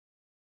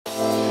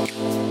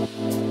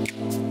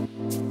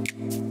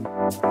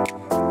Hey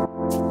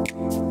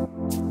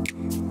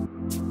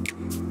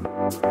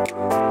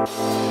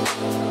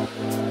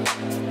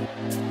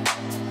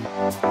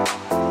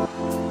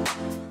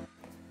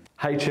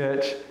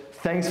church,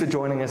 thanks for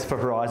joining us for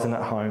Horizon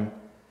at Home.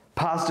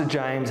 Pastor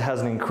James has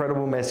an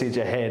incredible message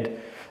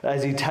ahead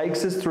as he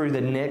takes us through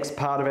the next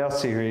part of our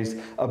series,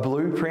 A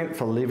Blueprint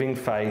for Living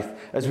Faith,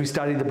 as we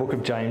study the book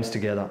of James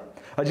together.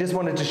 I just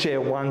wanted to share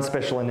one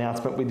special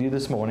announcement with you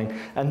this morning,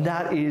 and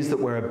that is that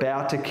we're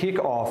about to kick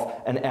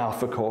off an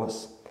Alpha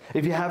course.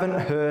 If you haven't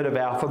heard of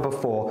Alpha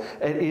before,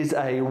 it is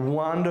a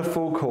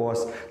wonderful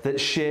course that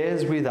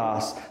shares with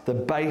us the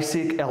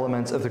basic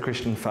elements of the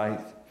Christian faith.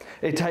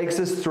 It takes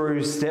us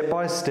through step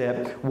by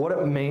step what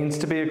it means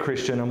to be a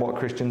Christian and what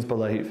Christians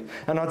believe.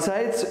 And I'd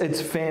say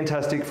it's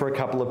fantastic for a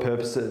couple of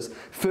purposes.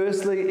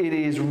 Firstly, it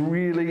is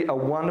really a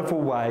wonderful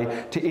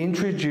way to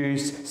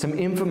introduce some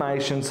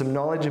information, some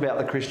knowledge about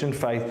the Christian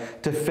faith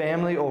to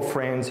family or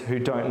friends who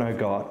don't know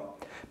God.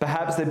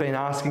 Perhaps they've been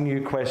asking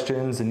you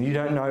questions and you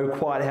don't know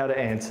quite how to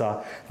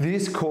answer.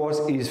 This course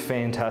is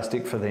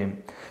fantastic for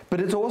them.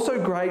 But it's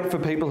also great for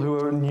people who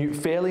are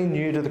fairly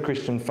new to the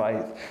Christian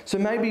faith. So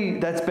maybe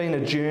that's been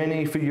a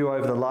journey for you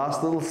over the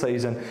last little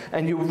season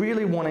and you're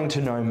really wanting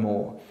to know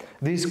more.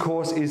 This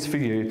course is for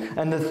you.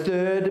 And the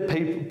third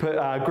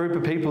group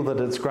of people that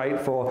it's great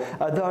for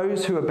are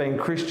those who have been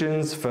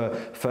Christians for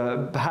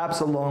perhaps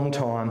a long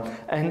time.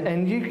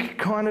 And you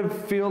kind of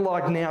feel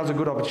like now's a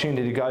good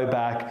opportunity to go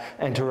back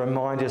and to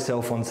remind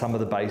yourself on some of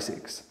the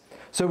basics.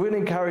 So we'd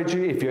encourage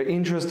you, if you're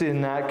interested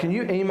in that, can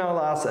you email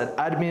us at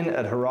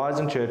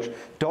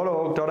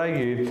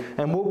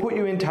admin@horizonchurch.org.au and we'll put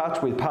you in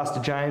touch with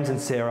Pastor James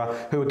and Sarah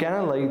who are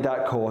going to lead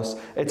that course.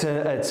 It's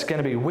going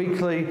to be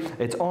weekly,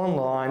 it's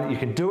online, you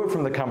can do it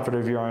from the comfort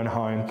of your own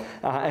home,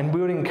 and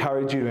we would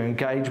encourage you to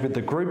engage with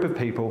the group of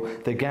people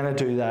that are going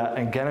to do that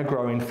and going to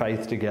grow in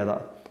faith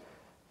together.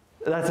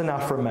 That's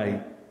enough from me.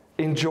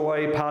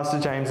 Enjoy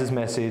Pastor James's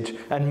message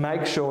and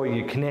make sure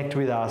you connect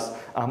with us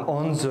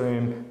on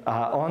Zoom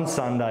on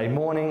Sunday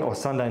morning or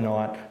Sunday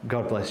night.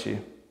 God bless you.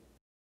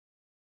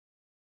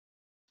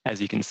 As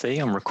you can see,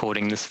 I'm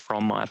recording this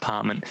from my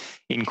apartment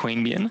in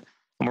Queanbeyan,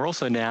 and we're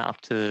also now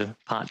up to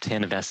part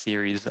 10 of our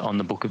series on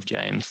the book of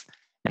James.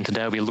 And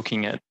today we'll be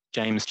looking at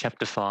James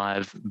chapter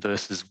 5,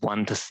 verses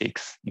 1 to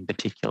 6 in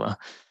particular.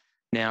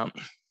 Now,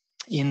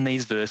 in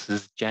these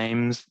verses,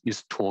 James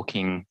is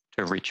talking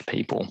to rich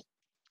people.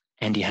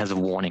 And he has a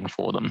warning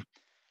for them.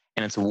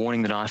 And it's a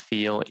warning that I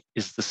feel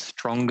is the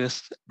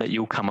strongest that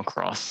you'll come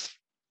across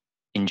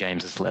in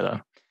James's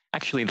letter.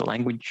 Actually, the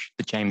language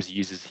that James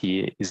uses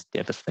here is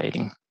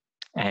devastating,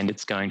 and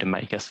it's going to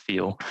make us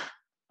feel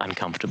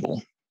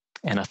uncomfortable.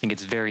 And I think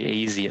it's very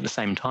easy at the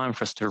same time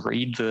for us to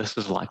read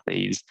verses like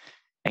these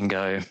and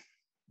go,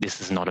 this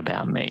is not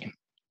about me.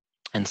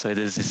 And so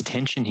there's this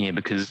tension here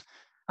because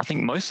I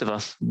think most of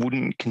us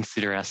wouldn't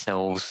consider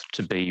ourselves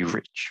to be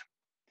rich.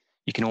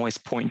 You can always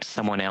point to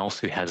someone else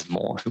who has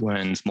more, who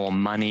earns more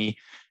money,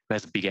 who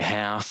has a bigger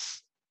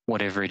house,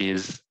 whatever it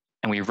is.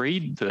 And we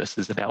read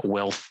verses about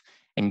wealth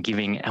and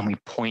giving, and we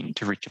point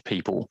to richer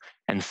people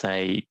and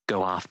say,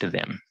 go after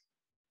them.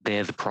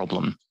 They're the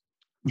problem.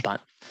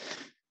 But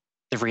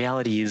the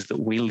reality is that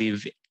we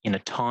live in a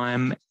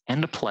time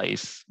and a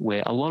place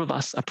where a lot of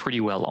us are pretty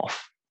well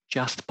off.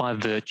 Just by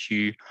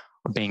virtue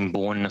of being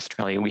born in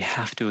Australia, we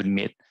have to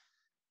admit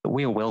that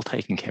we are well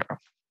taken care of.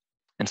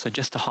 And so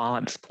just to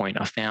highlight this point,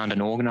 I found an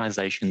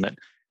organisation that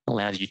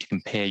allows you to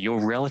compare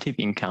your relative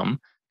income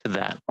to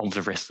that of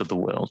the rest of the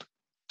world.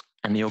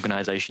 And the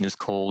organisation is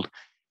called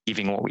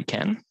Giving What We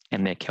Can,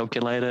 and their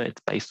calculator,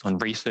 it's based on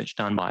research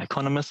done by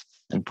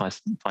economists and by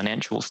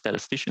financial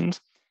statisticians.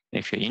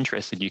 And if you're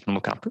interested, you can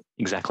look up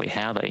exactly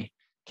how they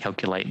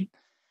calculate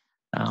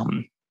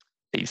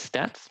these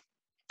stats.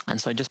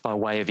 And so just by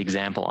way of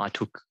example, I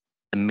took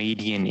the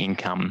median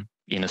income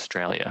in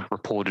Australia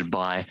reported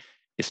by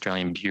the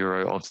Australian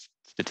Bureau of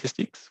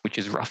Statistics, which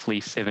is roughly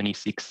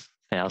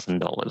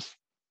 $76,000.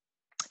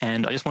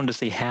 And I just wanted to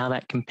see how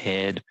that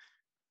compared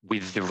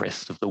with the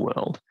rest of the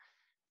world.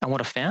 And what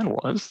I found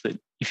was that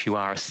if you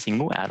are a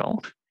single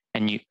adult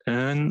and you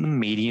earn the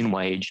median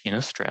wage in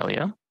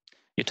Australia,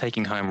 you're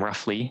taking home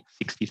roughly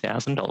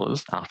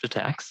 $60,000 after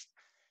tax,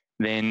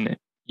 then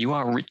you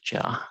are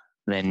richer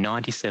than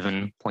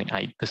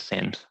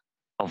 97.8%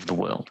 of the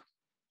world.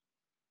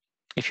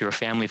 If you're a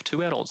family of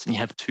two adults and you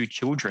have two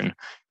children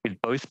with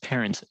both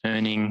parents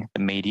earning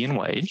the median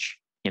wage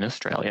in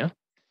Australia,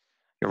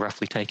 you're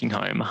roughly taking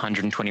home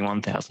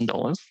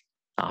 $121,000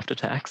 after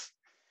tax,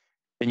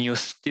 then you're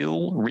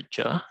still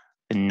richer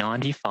than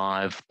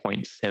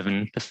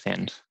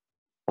 95.7%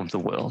 of the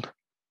world.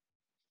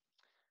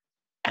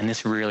 And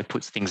this really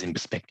puts things in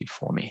perspective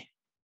for me.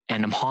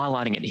 And I'm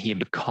highlighting it here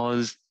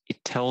because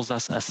it tells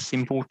us a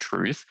simple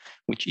truth,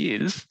 which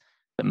is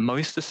that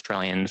most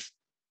Australians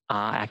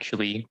are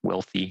actually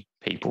wealthy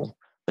people.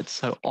 But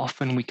so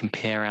often we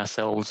compare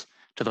ourselves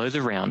to those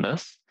around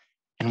us,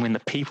 and when the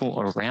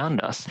people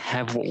around us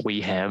have what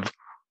we have,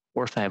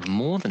 or if they have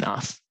more than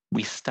us,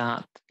 we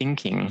start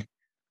thinking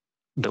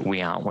that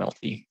we aren't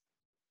wealthy.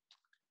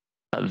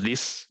 But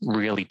this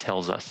really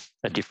tells us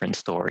a different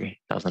story,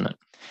 doesn't it?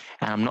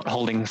 And I'm not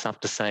holding this up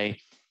to say,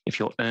 if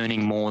you're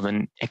earning more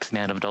than X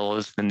amount of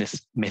dollars, then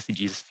this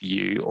message is for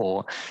you.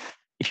 Or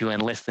if you earn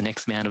less than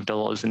X amount of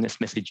dollars, then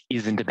this message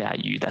isn't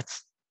about you.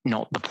 That's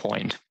not the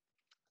point.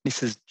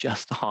 This is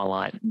just to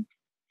highlight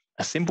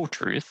a simple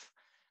truth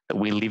that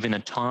we live in a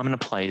time and a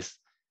place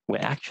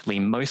where actually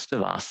most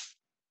of us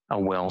are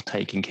well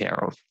taken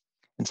care of.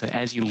 And so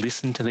as you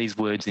listen to these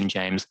words in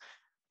James,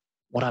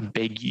 what I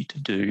beg you to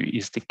do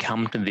is to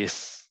come to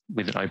this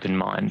with an open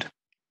mind.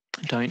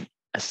 Don't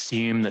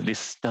assume that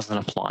this doesn't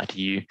apply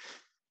to you.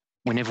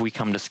 Whenever we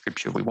come to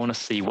Scripture, we want to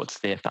see what's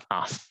there for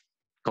us.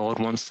 God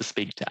wants to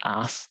speak to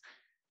us,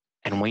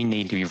 and we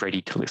need to be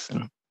ready to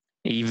listen,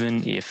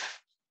 even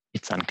if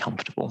it's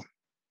uncomfortable.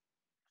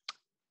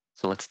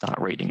 So let's start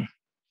reading.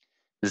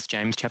 This is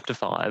James chapter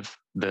 5,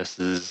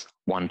 verses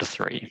 1 to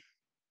 3.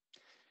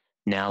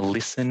 Now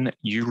listen,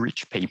 you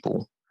rich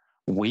people,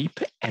 weep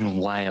and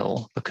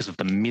wail because of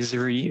the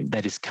misery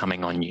that is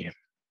coming on you.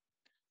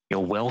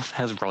 Your wealth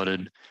has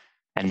rotted,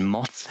 and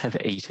moths have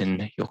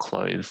eaten your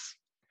clothes.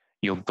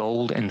 Your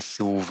gold and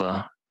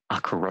silver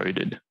are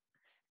corroded.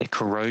 Their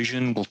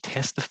corrosion will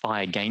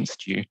testify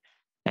against you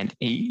and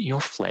eat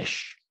your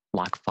flesh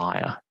like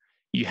fire.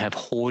 You have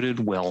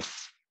hoarded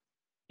wealth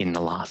in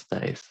the last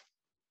days.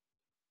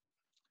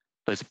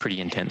 Those are pretty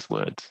intense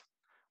words.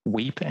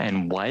 Weep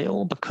and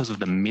wail because of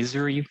the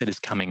misery that is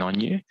coming on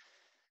you.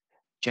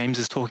 James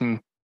is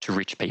talking to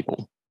rich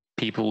people,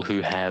 people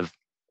who have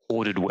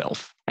hoarded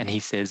wealth. And he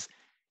says,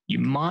 you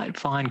might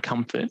find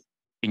comfort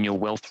in your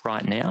wealth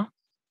right now,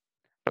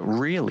 but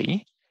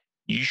really,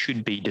 you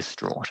should be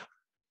distraught.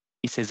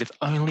 He says, if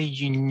only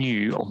you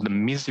knew of the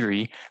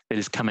misery that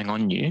is coming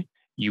on you,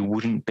 you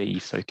wouldn't be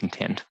so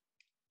content.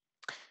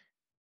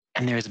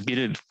 And there is a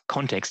bit of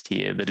context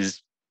here that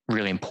is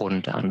really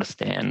important to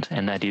understand,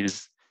 and that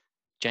is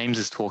James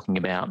is talking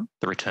about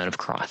the return of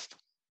Christ.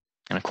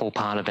 And a core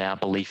part of our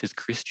belief as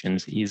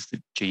Christians is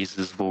that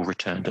Jesus will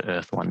return to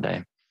earth one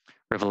day.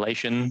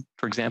 Revelation,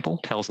 for example,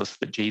 tells us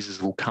that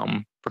Jesus will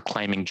come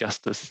proclaiming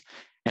justice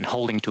and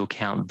holding to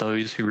account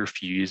those who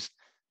refuse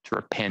to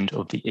repent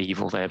of the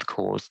evil they have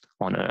caused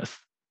on earth.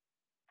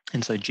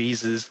 And so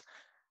Jesus'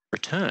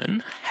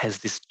 return has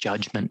this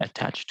judgment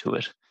attached to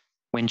it.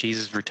 When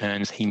Jesus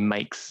returns, he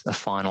makes a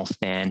final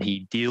stand.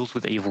 He deals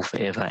with evil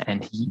forever,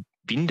 and he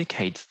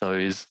vindicates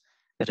those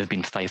that have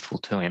been faithful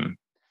to him.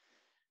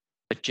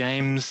 But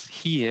James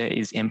here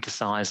is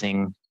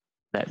emphasizing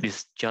that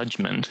this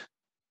judgment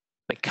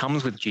that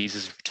comes with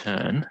Jesus'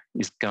 return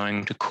is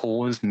going to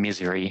cause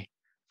misery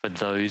for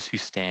those who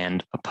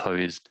stand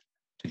opposed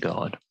to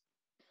God.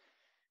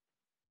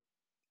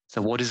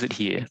 So what is it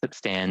here that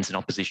stands in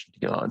opposition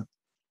to God?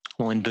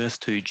 Well, in verse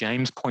 2,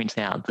 James points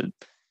out that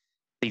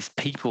these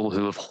people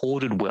who have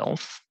hoarded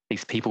wealth,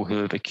 these people who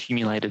have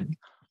accumulated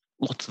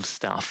lots of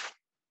stuff,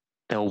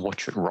 they'll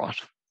watch it rot.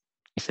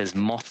 He says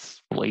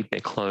moths will eat their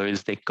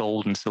clothes, their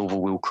gold and silver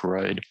will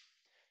corrode.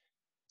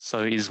 So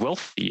is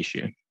wealth the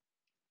issue?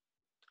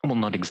 Well,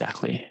 not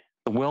exactly.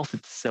 The wealth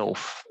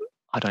itself,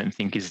 I don't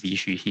think, is the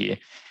issue here.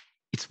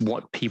 It's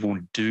what people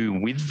do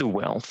with the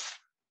wealth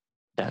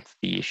that's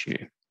the issue.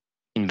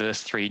 In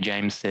verse 3,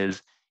 James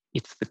says,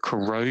 it's the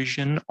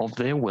corrosion of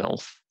their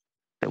wealth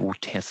that will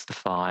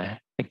testify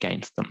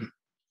against them.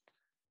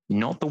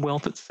 Not the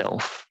wealth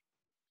itself,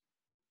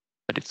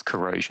 but its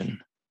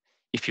corrosion.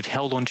 If you've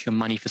held onto your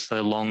money for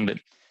so long that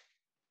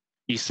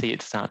you see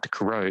it start to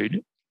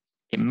corrode,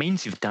 it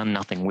means you've done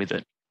nothing with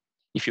it.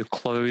 If your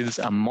clothes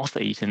are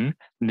moth-eaten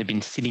and they've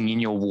been sitting in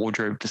your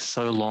wardrobe for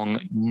so long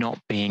not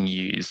being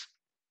used,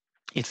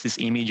 it's this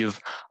image of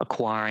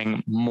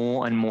acquiring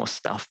more and more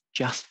stuff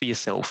just for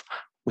yourself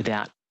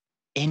without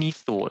any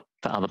thought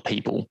for other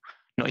people,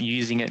 not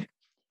using it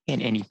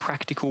in any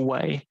practical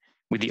way,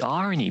 with the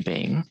irony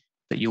being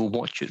that you'll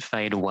watch it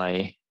fade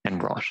away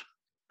and rot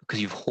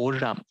because you've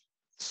hoarded up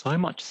so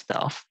much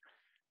stuff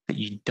that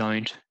you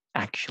don't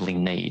actually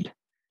need.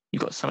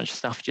 You've got so much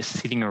stuff just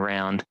sitting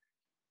around,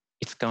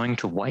 it's going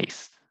to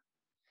waste.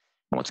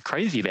 And what's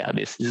crazy about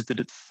this is that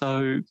it's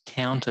so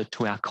counter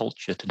to our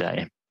culture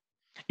today.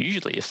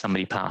 Usually if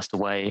somebody passed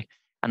away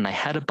and they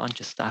had a bunch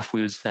of stuff,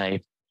 we would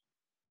say,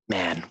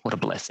 man, what a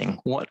blessing.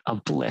 What a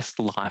blessed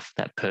life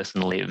that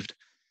person lived.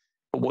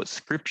 But what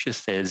Scripture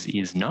says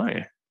is no.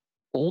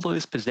 All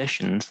those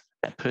possessions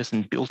that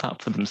person built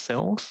up for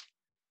themselves,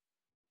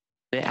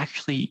 they're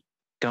actually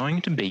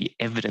going to be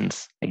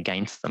evidence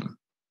against them.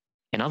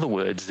 In other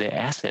words, their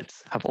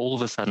assets have all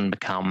of a sudden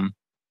become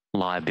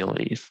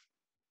liabilities.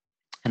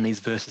 And these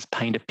verses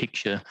paint a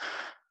picture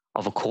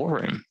of a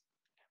courtroom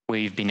where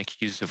you've been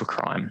accused of a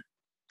crime.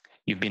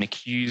 You've been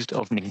accused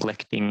of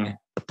neglecting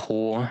the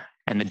poor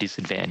and the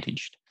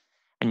disadvantaged.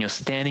 And you're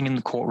standing in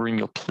the courtroom,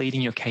 you're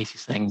pleading your case, you're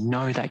saying,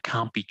 no, that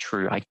can't be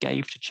true. I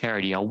gave to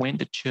charity, I went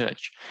to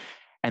church.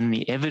 And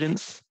the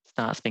evidence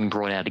starts being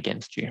brought out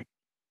against you.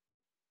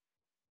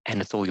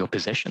 And it's all your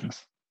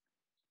possessions.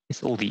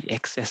 It's all the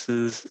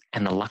excesses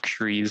and the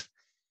luxuries.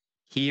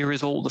 Here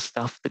is all the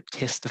stuff that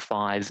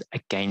testifies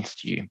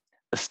against you,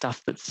 the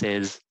stuff that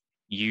says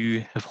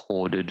you have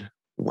hoarded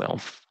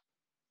wealth.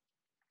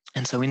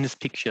 And so in this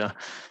picture,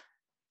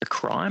 the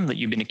crime that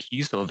you've been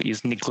accused of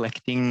is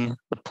neglecting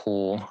the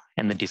poor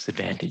and the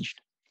disadvantaged.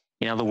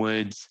 In other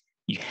words,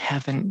 you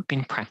haven't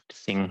been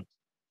practicing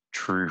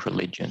true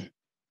religion.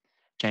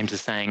 James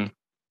is saying,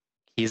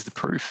 here's the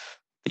proof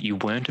that you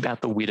weren't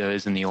about the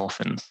widows and the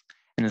orphans.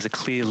 And there's a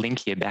clear link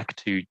here back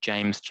to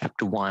James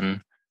chapter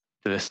 1,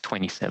 verse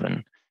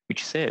 27,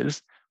 which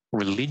says,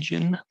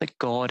 religion that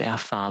God our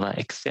Father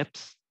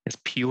accepts as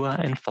pure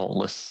and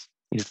faultless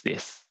is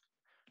this,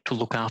 to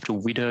look after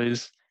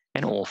widows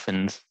and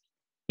orphans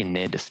in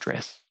their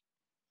distress.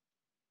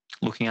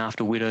 Looking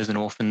after widows and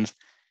orphans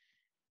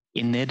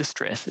in their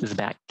distress is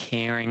about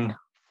caring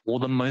for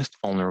the most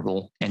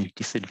vulnerable and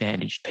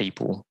disadvantaged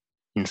people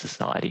in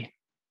society.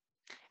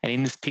 And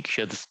in this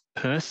picture, this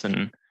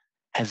person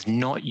has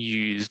not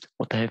used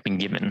what they have been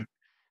given,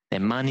 their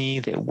money,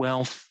 their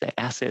wealth, their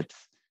assets.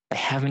 They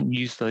haven't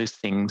used those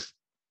things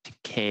to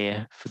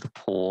care for the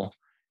poor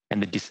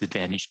and the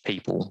disadvantaged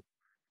people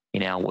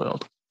in our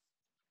world.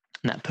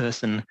 And that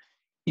person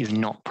is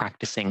not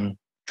practicing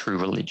true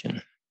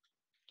religion.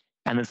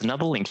 And there's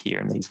another link here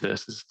in these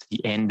verses to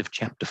the end of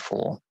chapter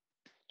 4.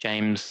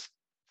 James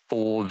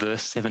 4,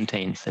 verse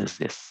 17 says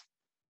this,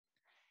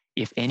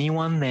 if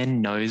anyone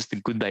then knows the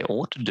good they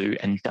ought to do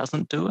and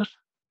doesn't do it,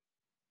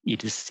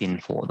 it is sin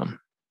for them.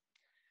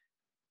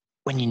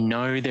 When you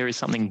know there is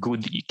something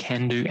good that you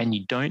can do and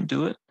you don't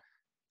do it,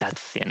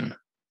 that's sin.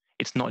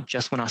 It's not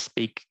just when I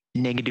speak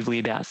negatively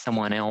about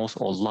someone else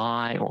or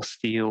lie or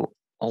steal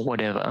or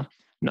whatever.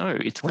 No,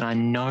 it's when I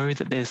know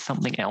that there's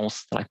something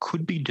else that I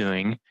could be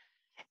doing,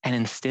 and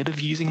instead of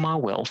using my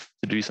wealth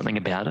to do something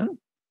about it,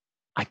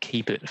 I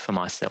keep it for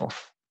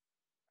myself.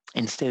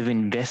 Instead of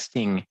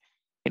investing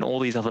in all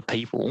these other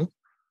people,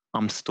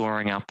 I'm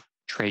storing up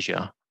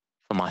treasure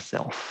for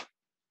myself.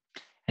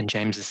 And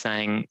James is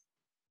saying,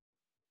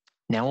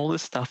 now all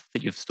this stuff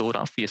that you've stored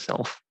up for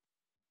yourself,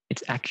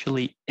 it's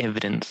actually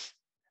evidence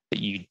that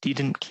you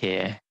didn't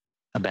care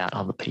about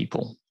other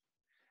people.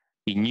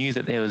 You knew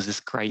that there was this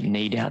great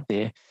need out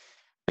there,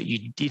 but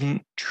you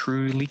didn't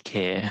truly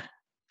care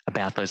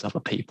about those other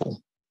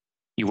people.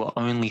 You were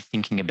only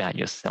thinking about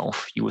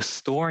yourself. You were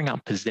storing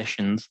up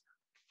possessions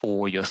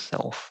for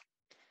yourself.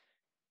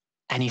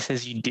 And he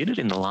says you did it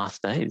in the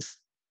last days,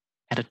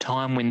 at a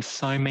time when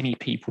so many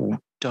people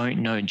don't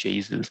know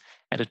Jesus,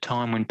 at a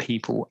time when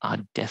people are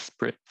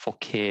desperate for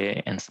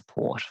care and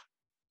support.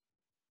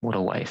 What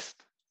a waste.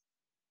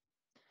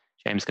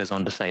 James goes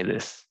on to say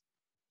this,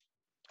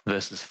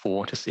 verses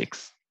 4 to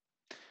 6.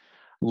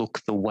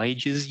 Look, the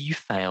wages you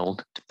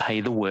failed to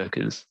pay the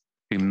workers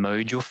who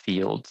mowed your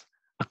fields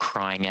are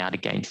crying out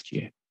against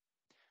you.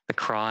 The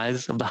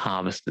cries of the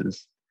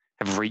harvesters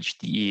have reached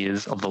the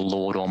ears of the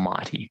Lord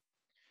Almighty.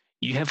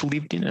 You have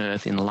lived in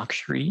earth in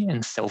luxury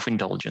and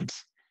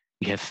self-indulgence.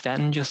 You have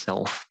fattened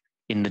yourself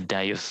in the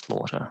day of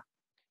slaughter.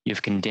 You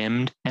have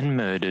condemned and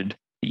murdered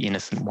the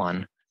innocent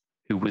one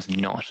who was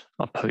not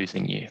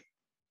opposing you.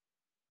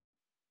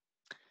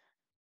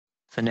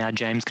 So now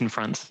James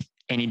confronts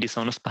any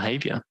dishonest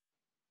behavior,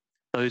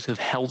 those who have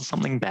held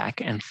something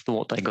back and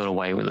thought they got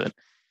away with it.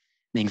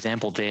 The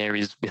example there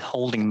is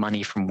withholding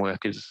money from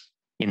workers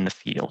in the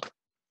field.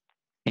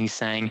 And he's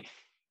saying,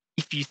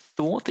 if you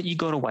thought that you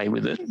got away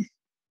with it,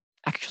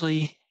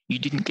 actually, you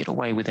didn't get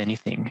away with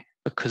anything,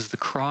 because the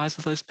cries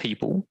of those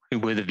people who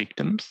were the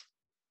victims,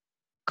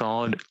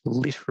 God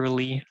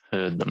literally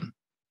heard them.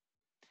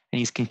 And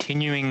he's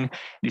continuing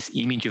this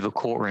image of a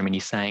courtroom, and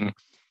he's saying,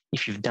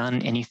 if you've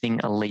done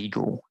anything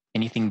illegal,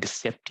 anything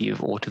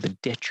deceptive or to the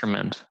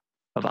detriment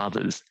of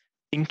others,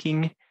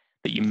 thinking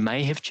that you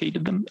may have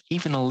cheated them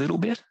even a little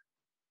bit,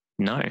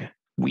 no,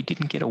 we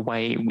didn't get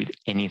away with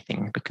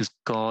anything, because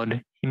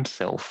God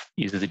himself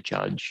is the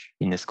judge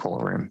in this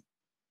courtroom.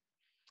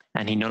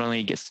 And he not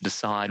only gets to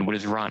decide what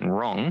is right and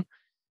wrong,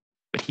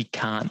 but he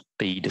can't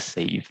be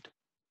deceived.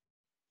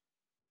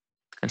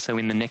 And so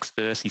in the next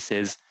verse, he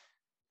says,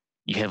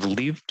 you have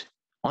lived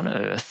on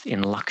earth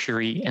in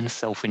luxury and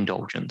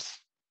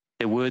self-indulgence.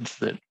 They're words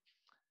that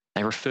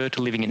they refer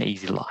to living an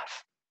easy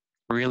life,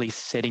 really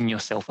setting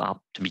yourself up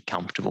to be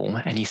comfortable.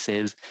 And he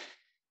says,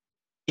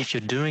 if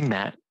you're doing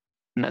that,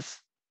 and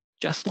that's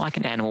just like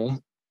an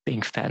animal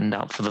being fattened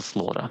up for the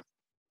slaughter.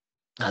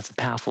 That's a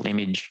powerful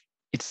image.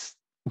 It's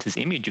this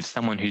image of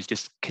someone who's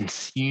just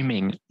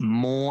consuming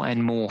more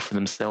and more for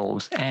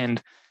themselves,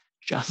 and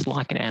just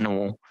like an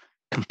animal,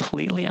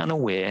 completely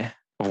unaware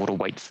of what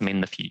awaits them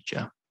in the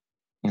future.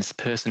 And this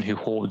person who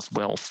hoards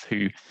wealth,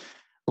 who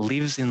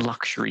lives in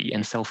luxury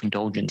and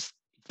self-indulgence,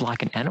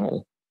 like an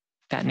animal,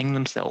 fattening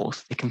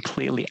themselves. They're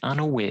completely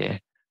unaware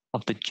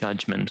of the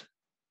judgment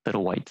that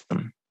awaits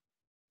them.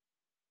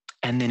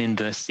 And then in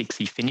verse 6,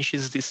 he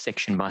finishes this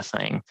section by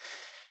saying,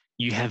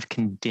 you have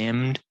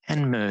condemned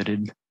and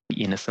murdered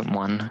the innocent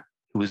one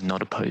who was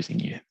not opposing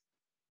you.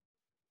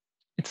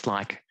 It's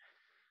like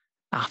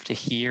after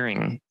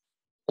hearing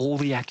all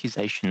the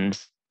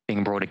accusations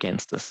being brought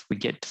against us, we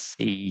get to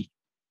see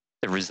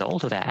the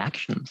result of our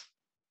actions,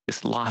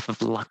 this life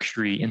of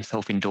luxury and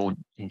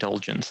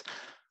self-indulgence,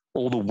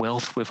 all the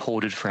wealth we've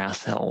hoarded for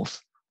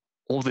ourselves,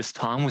 all this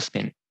time we've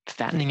spent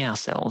fattening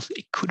ourselves,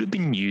 it could have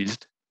been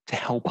used to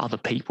help other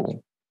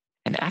people.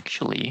 And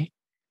actually,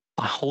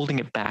 by holding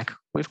it back,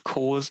 we've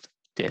caused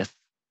death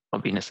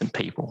of innocent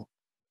people.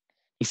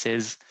 He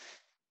says,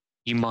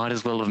 you might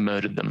as well have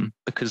murdered them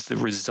because the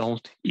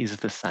result is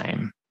the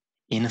same.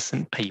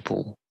 Innocent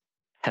people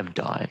have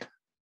died.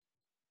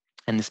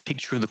 And this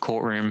picture of the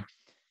courtroom,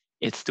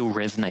 it still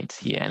resonates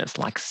here. And it's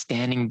like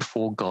standing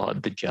before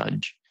God, the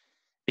judge,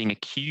 being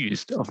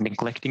accused of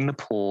neglecting the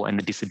poor and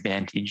the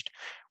disadvantaged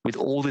with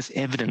all this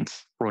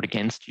evidence brought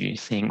against you,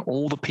 seeing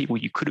all the people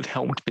you could have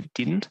helped but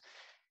didn't,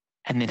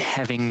 and then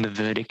having the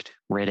verdict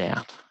read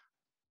out.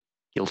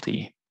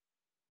 Guilty.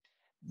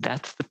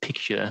 That's the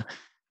picture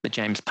that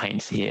James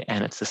paints here,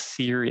 and it's a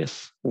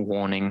serious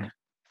warning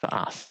for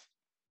us.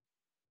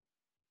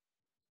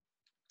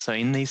 So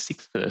in these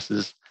 6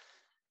 verses,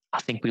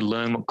 I think we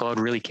learn what God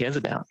really cares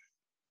about.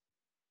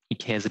 He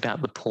cares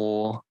about the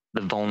poor,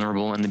 the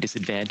vulnerable, and the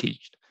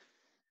disadvantaged,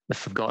 the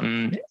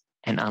forgotten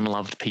and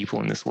unloved people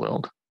in this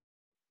world.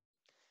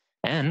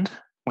 And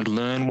we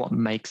learn what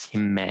makes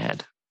him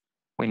mad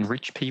when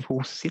rich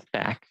people sit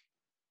back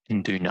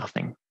and do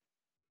nothing.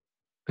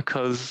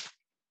 Because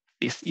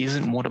this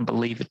isn't what a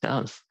believer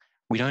does.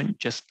 We don't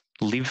just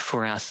live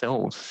for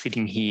ourselves,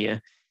 sitting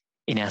here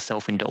in our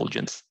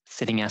self-indulgence,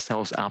 setting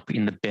ourselves up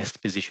in the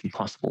best position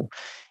possible.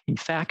 In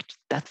fact,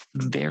 that's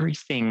the very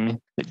thing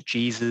that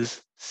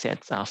Jesus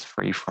sets us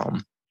free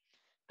from.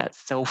 That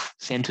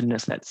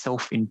self-centeredness, that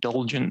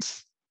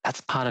self-indulgence,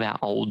 that's part of our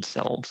old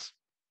selves.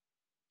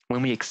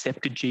 When we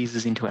accepted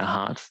Jesus into our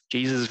hearts,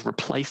 Jesus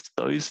replaced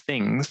those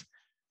things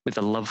with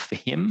a love for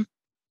him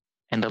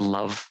and a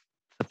love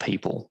for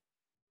people.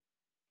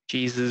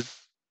 Jesus,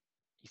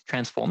 he's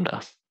transformed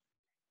us.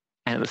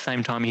 And at the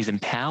same time, he's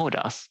empowered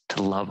us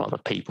to love other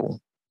people.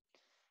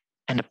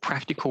 And a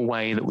practical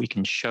way that we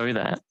can show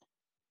that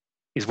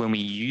is when we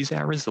use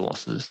our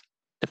resources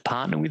to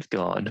partner with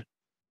God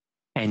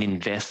and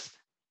invest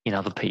in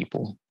other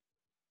people.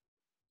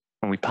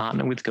 When we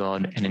partner with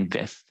God and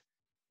invest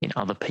in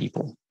other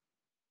people.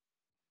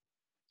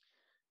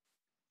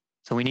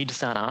 So we need to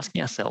start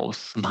asking ourselves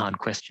some hard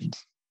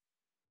questions.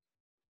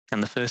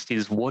 And the first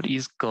is, what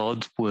is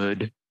God's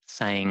word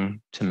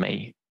saying to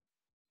me?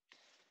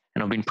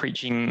 And I've been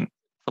preaching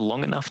for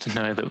long enough to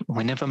know that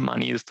whenever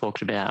money is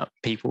talked about,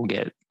 people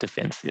get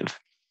defensive.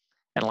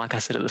 And like I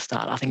said at the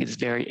start, I think it's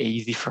very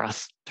easy for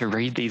us to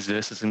read these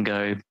verses and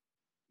go,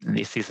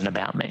 this isn't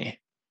about me.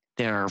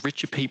 There are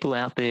richer people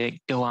out there,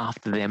 go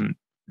after them,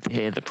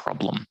 they're the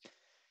problem.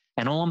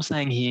 And all I'm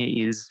saying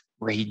here is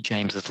read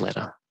James's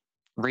letter.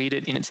 Read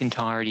it in its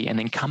entirety and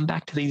then come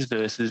back to these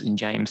verses in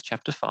James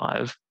chapter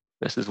 5,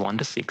 verses 1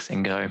 to 6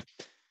 and go,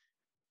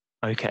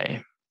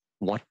 okay,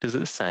 what does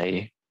it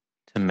say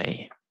to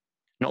me?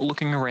 Not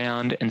looking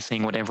around and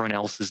seeing what everyone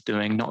else is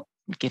doing, not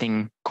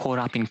getting caught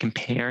up in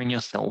comparing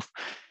yourself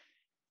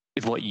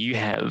with what you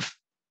have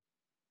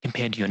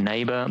compared to your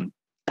neighbor.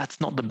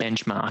 That's not the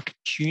benchmark.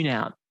 Tune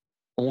out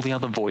all the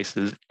other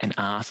voices and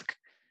ask,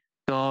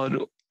 God,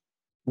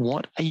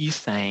 what are you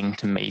saying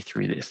to me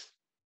through this?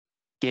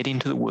 Get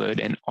into the word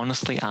and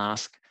honestly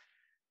ask,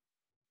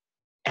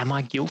 am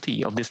I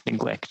guilty of this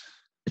neglect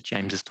that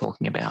James is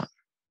talking about?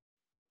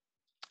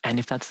 And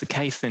if that's the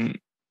case, then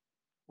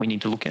we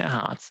need to look at our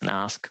hearts and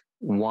ask,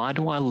 why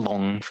do I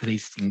long for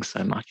these things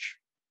so much?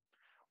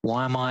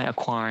 Why am I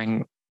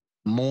acquiring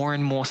more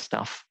and more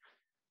stuff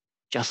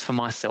just for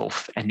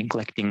myself and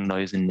neglecting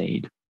those in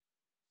need?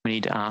 We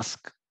need to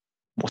ask,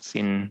 what's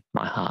in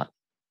my heart?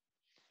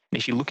 And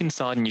if you look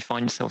inside and you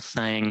find yourself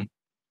saying,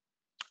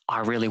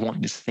 I really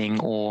want this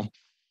thing, or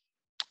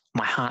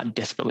my heart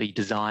desperately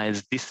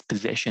desires this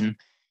possession,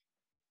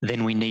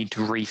 then we need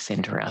to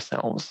recenter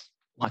ourselves,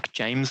 like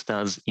James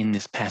does in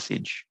this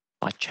passage,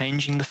 by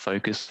changing the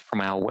focus from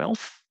our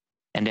wealth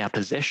and our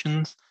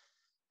possessions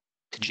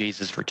to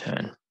Jesus'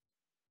 return.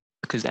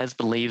 Because as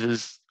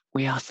believers,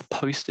 we are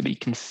supposed to be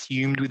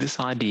consumed with this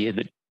idea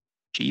that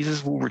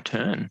Jesus will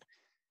return.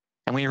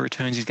 And when he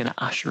returns, he's going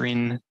to usher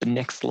in the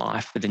next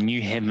life with a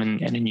new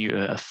heaven and a new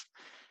earth.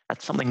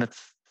 That's something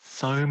that's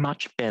so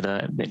much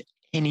better than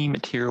any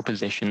material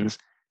possessions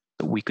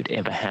that we could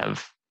ever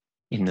have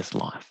in this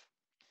life.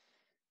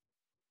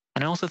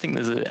 And I also think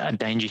there's a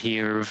danger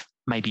here of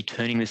maybe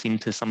turning this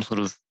into some sort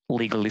of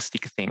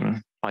legalistic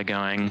thing by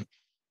going,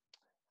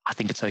 I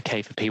think it's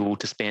okay for people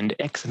to spend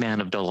X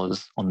amount of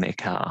dollars on their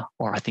car,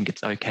 or I think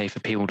it's okay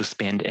for people to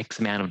spend X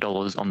amount of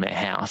dollars on their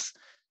house,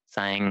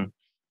 saying,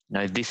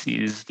 no, this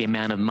is the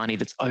amount of money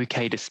that's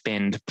okay to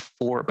spend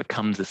before it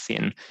becomes a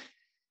sin.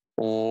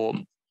 Or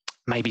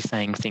maybe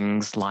saying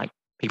things like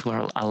people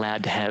are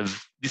allowed to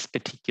have this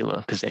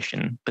particular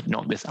possession, but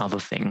not this other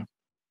thing.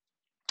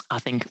 I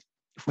think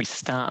if we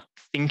start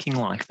thinking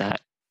like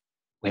that,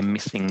 we're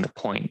missing the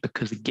point,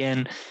 because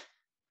again,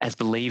 as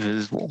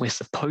believers, what we're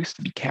supposed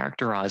to be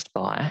characterized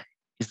by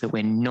is that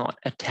we're not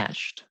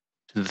attached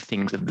to the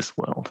things of this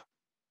world.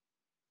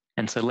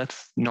 And so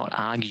let's not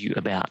argue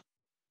about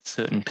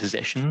certain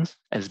possessions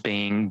as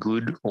being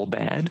good or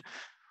bad,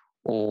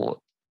 or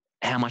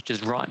how much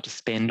is right to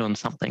spend on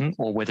something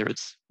or whether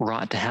it's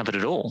right to have it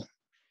at all.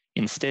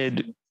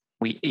 Instead,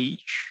 we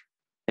each,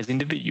 as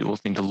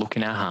individuals, need to look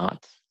in our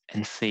hearts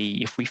and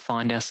see if we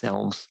find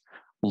ourselves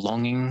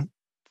longing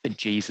for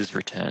Jesus'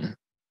 return,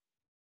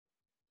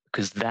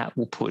 because that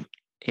will put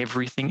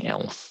everything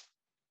else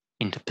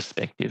into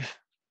perspective.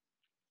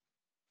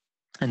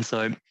 And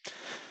so,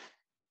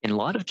 in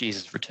light of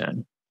Jesus'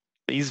 return,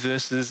 these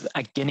verses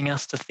are getting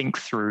us to think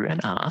through and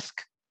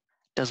ask,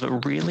 does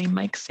it really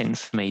make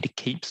sense for me to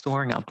keep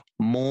storing up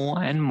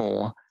more and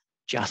more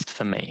just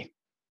for me?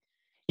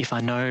 If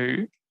I know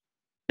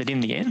that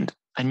in the end,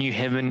 a new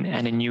heaven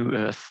and a new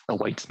earth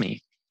awaits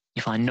me,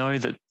 if I know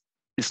that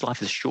this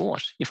life is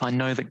short, if I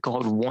know that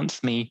God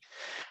wants me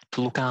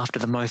to look after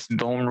the most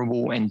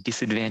vulnerable and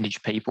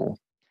disadvantaged people,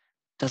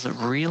 does it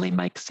really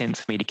make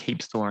sense for me to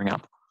keep storing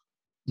up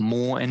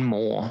more and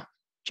more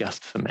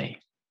just for me?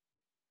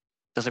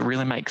 Does it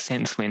really make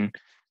sense when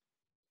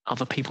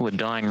other people are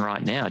dying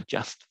right now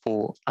just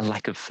for a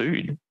lack of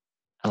food,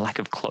 a lack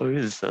of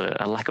clothes,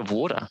 a lack of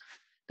water?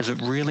 Does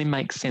it really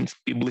make sense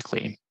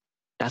biblically?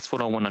 That's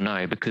what I want to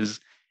know, because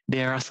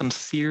there are some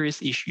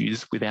serious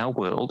issues with our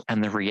world,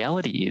 and the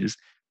reality is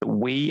that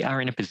we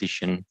are in a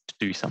position to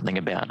do something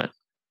about it.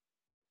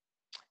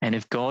 And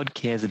if God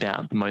cares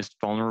about the most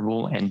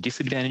vulnerable and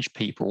disadvantaged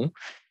people,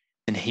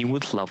 then he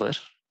would love it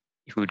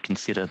if we would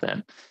consider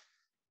that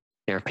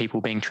there are people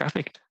being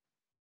trafficked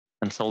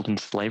and sold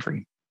into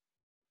slavery.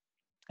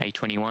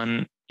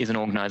 A21 is an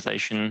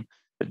organisation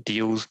that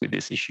deals with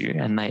this issue,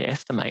 and they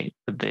estimate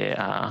that there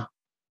are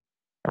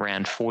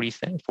around 40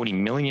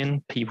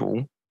 million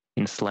people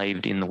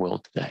enslaved in the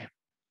world today.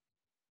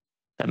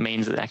 That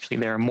means that actually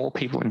there are more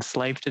people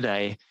enslaved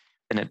today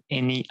than at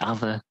any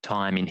other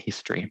time in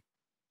history.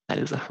 That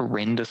is a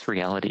horrendous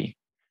reality.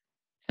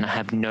 And I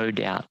have no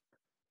doubt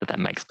that that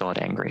makes God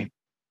angry.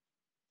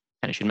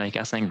 And it should make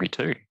us angry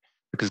too,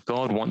 because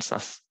God wants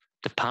us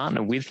to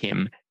partner with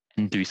him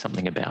and do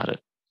something about it.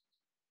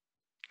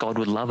 God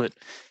would love it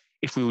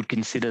if we would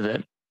consider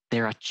that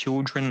there are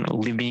children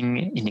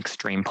living in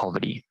extreme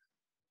poverty.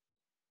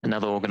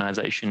 Another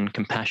organisation,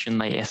 Compassion,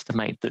 they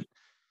estimate that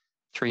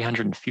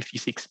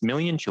 356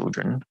 million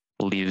children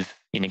live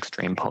in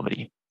extreme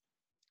poverty.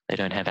 They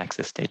don't have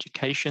access to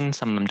education.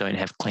 Some of them don't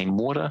have clean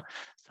water.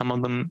 Some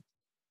of them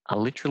are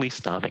literally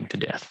starving to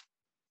death.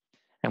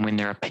 And when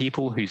there are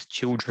people whose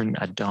children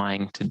are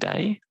dying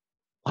today,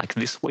 like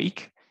this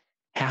week,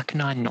 how can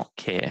I not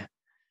care?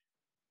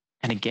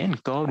 And again,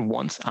 God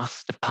wants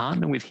us to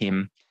partner with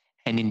him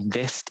and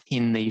invest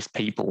in these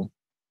people.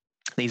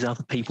 These are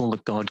the people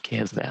that God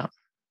cares about.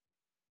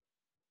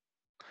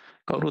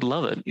 God would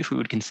love it if we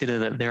would consider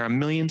that there are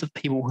millions of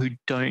people who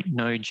don't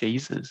know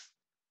Jesus.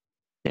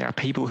 There are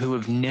people who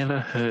have never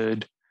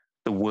heard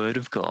the word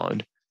of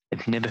God,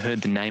 have never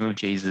heard the name of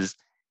Jesus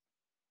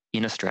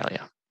in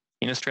Australia.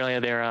 In Australia,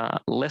 there are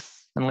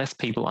less and less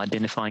people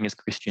identifying as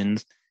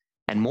Christians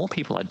and more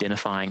people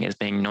identifying as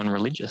being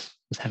non-religious,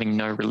 as having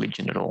no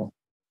religion at all.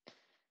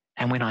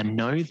 And when I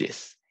know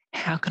this,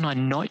 how can I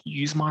not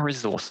use my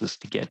resources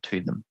to get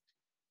to them?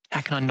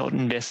 How can I not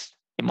invest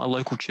in my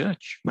local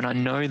church when I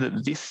know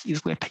that this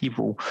is where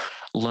people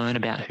learn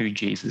about who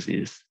Jesus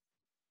is?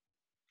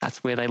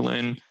 That's where they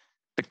learn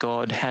that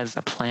God has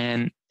a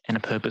plan and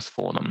a purpose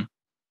for them.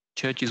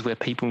 Church is where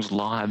people's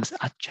lives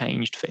are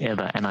changed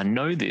forever. And I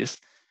know this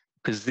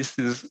because this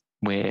is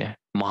where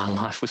my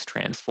life was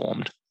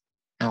transformed.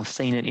 And I've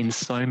seen it in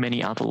so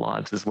many other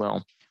lives as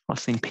well. I've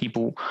seen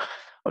people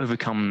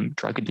overcome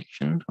drug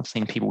addiction. I've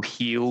seen people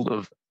healed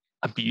of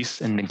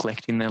abuse and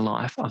neglect in their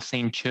life. I've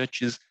seen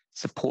churches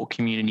support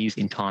communities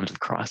in times of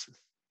crisis.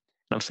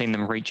 And I've seen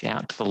them reach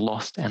out to the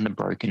lost and the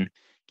broken,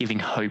 giving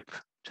hope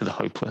to the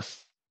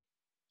hopeless.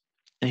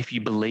 And if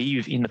you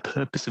believe in the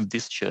purpose of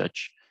this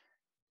church,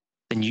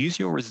 then use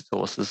your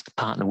resources to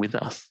partner with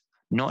us,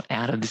 not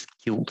out of this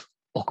guilt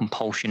or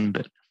compulsion,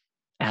 but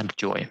out of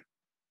joy,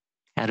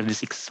 out of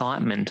this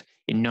excitement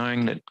in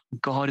knowing that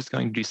God is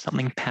going to do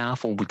something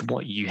powerful with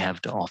what you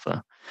have to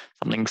offer,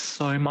 something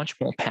so much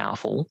more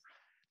powerful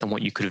than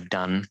what you could have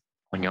done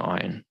on your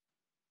own.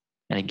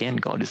 And again,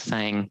 God is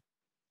saying,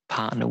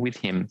 partner with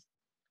him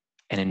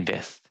and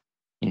invest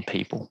in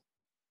people.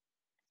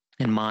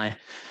 And my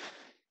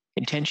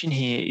intention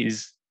here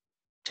is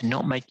to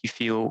not make you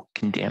feel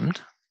condemned.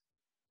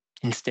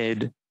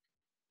 Instead,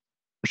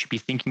 we should be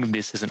thinking of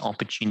this as an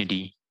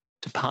opportunity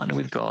to partner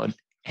with God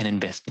and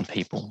invest in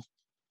people,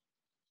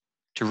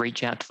 to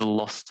reach out to the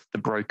lost, the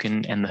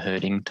broken, and the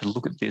hurting, to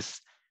look at this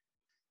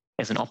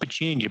as an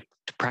opportunity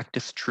to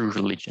practice true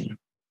religion,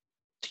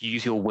 to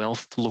use your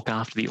wealth to look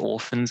after the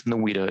orphans and the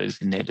widows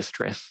in their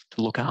distress,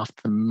 to look after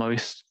the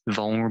most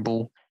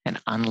vulnerable and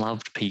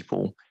unloved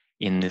people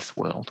in this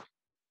world.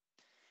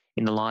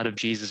 In the light of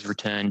Jesus'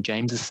 return,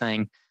 James is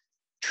saying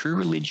true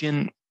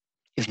religion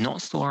is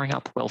not storing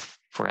up wealth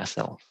for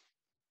ourselves.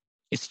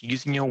 It's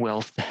using your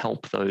wealth to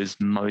help those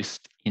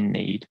most in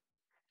need.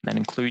 That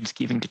includes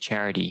giving to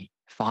charity,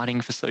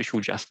 fighting for social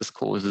justice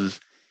causes.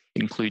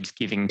 It includes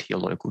giving to your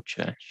local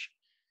church.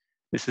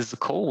 This is the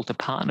call to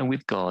partner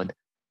with God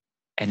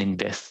and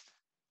invest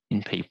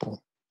in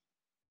people.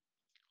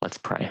 Let's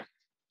pray.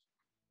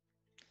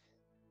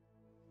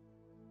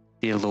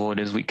 Dear Lord,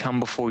 as we come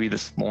before you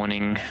this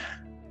morning,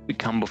 we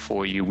come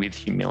before you with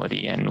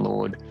humility. And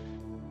Lord,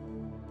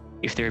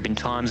 if there have been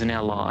times in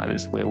our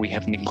lives where we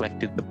have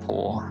neglected the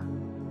poor,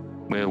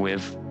 where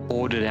we've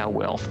hoarded our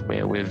wealth,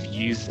 where we've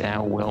used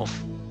our wealth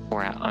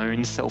for our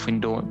own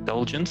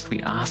self-indulgence,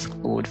 we ask,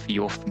 Lord, for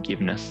your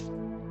forgiveness.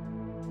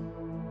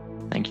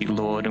 Thank you,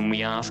 Lord, and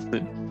we ask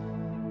that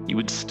you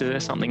would stir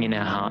something in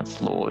our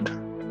hearts, Lord.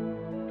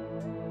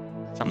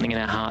 Something in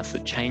our hearts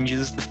that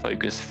changes the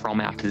focus from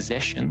our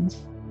possessions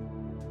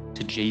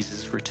to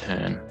Jesus'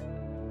 return.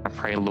 I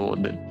pray,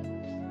 Lord, that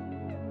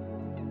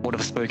what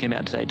I've spoken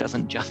about today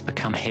doesn't just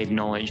become head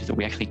knowledge, that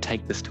we actually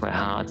take this to our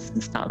hearts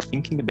and start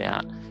thinking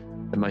about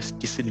the most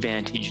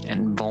disadvantaged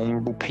and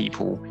vulnerable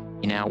people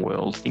in our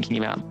world, thinking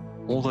about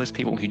all those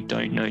people who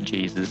don't know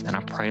Jesus. And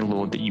I pray,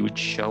 Lord, that you would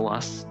show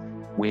us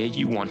where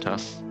you want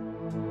us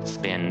to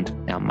spend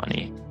our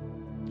money.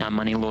 Our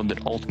money, Lord,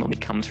 that ultimately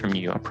comes from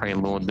you. I pray,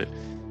 Lord, that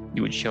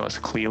you would show us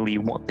clearly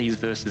what these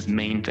verses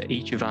mean for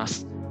each of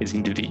us as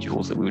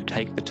individuals, that we would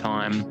take the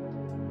time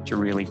to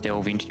really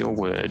delve into your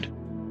word,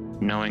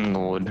 knowing,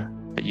 Lord,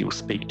 that you will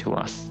speak to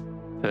us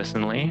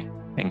personally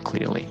and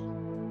clearly.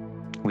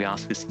 We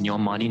ask this in your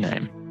mighty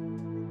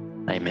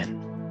name.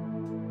 Amen.